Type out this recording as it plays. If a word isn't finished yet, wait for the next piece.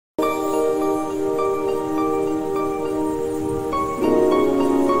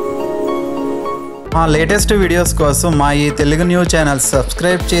మా latest videos కోసం మా ఈ తెలుగు న్యూస్ ఛానల్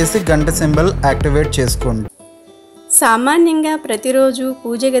సబ్స్క్రైబ్ చేసి గంట సింబల్ యాక్టివేట్ చేసుకోండి. సామాన్యంగా ప్రతిరోజు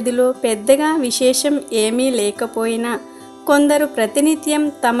పూజ గదిలో పెద్దగా విశేషం ఏమీ లేకపోయినా కొందరు ప్రతినిత్యం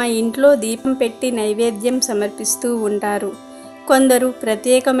తమ ఇంట్లో దీపం పెట్టి నైవేద్యం సమర్పిస్తూ ఉంటారు. కొందరు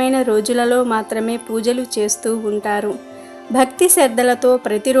ప్రత్యేకమైన రోజులలో మాత్రమే పూజలు చేస్తూ ఉంటారు. భక్తి శ్రద్ధలతో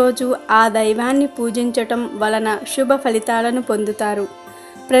ప్రతిరోజు ఆ దైవాన్ని పూజించటం వలన శుభ ఫలితాలను పొందుతారు.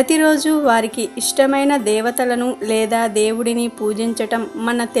 ప్రతిరోజు వారికి ఇష్టమైన దేవతలను లేదా దేవుడిని పూజించటం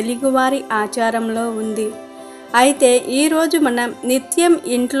మన తెలుగువారి ఆచారంలో ఉంది. అయితే ఈరోజు మనం నిత్యం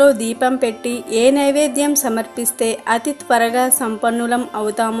ఇంట్లో దీపం పెట్టి ఏ నైవేద్యం సమర్పిస్తే అతి త్వరగా సంపన్నులం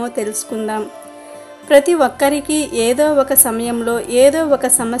అవుతామో తెలుసుకుందాం. ప్రతి ఒక్కరికి ఏదో ఒక సమయంలో ఏదో ఒక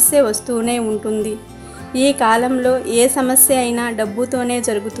సమస్య వస్తూనే ఉంటుంది. ఈ కాలంలో ఏ సమస్య అయినా డబ్బుతోనే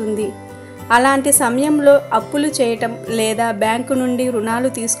జరుగుతుంది. అలాంటి సమయంలో అప్పులు చేయటం లేదా బ్యాంకు నుండి రుణాలు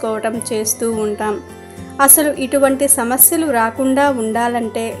తీసుకోవటం చేస్తూ ఉంటాం. అసలు ఇటువంటి సమస్యలు రాకుండా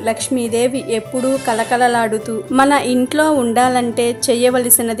ఉండాలంటే లక్ష్మీదేవి ఎప్పుడూ కలకలలాడుతూ మన ఇంట్లో ఉండాలంటే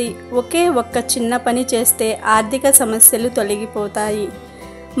చేయవలసినది ఒకే ఒక్క చిన్న పని చేస్తే ఆర్థిక సమస్యలు తొలగిపోతాయి.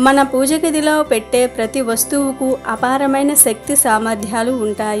 మన పూజ గదిలో పెట్టే ప్రతి వస్తువుకు అపారమైన శక్తి సామర్థ్యాలు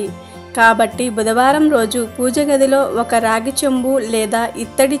ఉంటాయి. కాబట్టి బుధవారం రోజు పూజ గదిలో ఒక రాగి చెంబు లేదా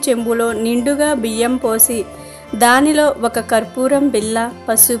ఇత్తడి చెంబులో నిండుగా బియ్యం పోసి దానిలో ఒక కర్పూరం బిళ్ళ,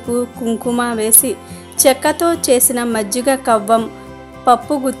 పసుపు, కుంకుమ వేసి చెక్కతో చేసిన మజ్జిగ కవ్వం,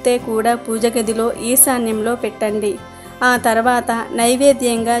 పప్పు గుత్తే కూడా పూజ గదిలో ఈశాన్యంలో పెట్టండి. ఆ తర్వాత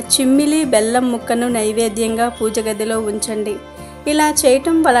నైవేద్యంగా చిమ్మిలి బెల్లం ముక్కను నైవేద్యంగా పూజ గదిలో ఉంచండి. ఇలా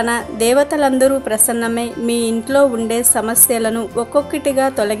చేయటం వలన దేవతలందరూ ప్రసన్నమై మీ ఇంట్లో ఉండే సమస్యలను ఒక్కొక్కటిగా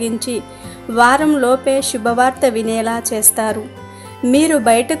తొలగించి వారంలోపే శుభవార్త వినేలా చేస్తారు. మీరు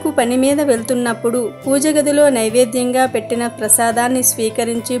బయటకు పని మీద వెళ్తున్నప్పుడు పూజ గదిలో నైవేద్యంగా పెట్టిన ప్రసాదాన్ని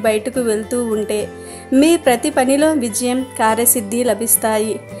స్వీకరించి బయటకు వెళ్తూ ఉంటే మీ ప్రతి పనిలో విజయం, కార్యసిద్ధి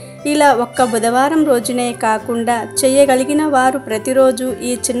లభిస్తాయి. ఇలా ఒక్క బుధవారం రోజునే కాకుండా చేయగలిగిన వారు ప్రతిరోజు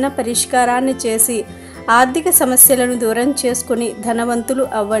ఈ చిన్న పరిష్కారాన్ని చేసి ఆర్థిక సమస్యలను దూరం చేసుకుని ధనవంతులు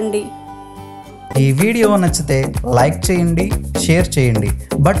అవ్వండి. ఈ వీడియో నచ్చితే లైక్ చేయండి, షేర్ చేయండి,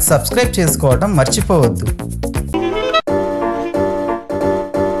 బట్ సబ్స్క్రైబ్ చేసుకోవడం మర్చిపోవద్దు.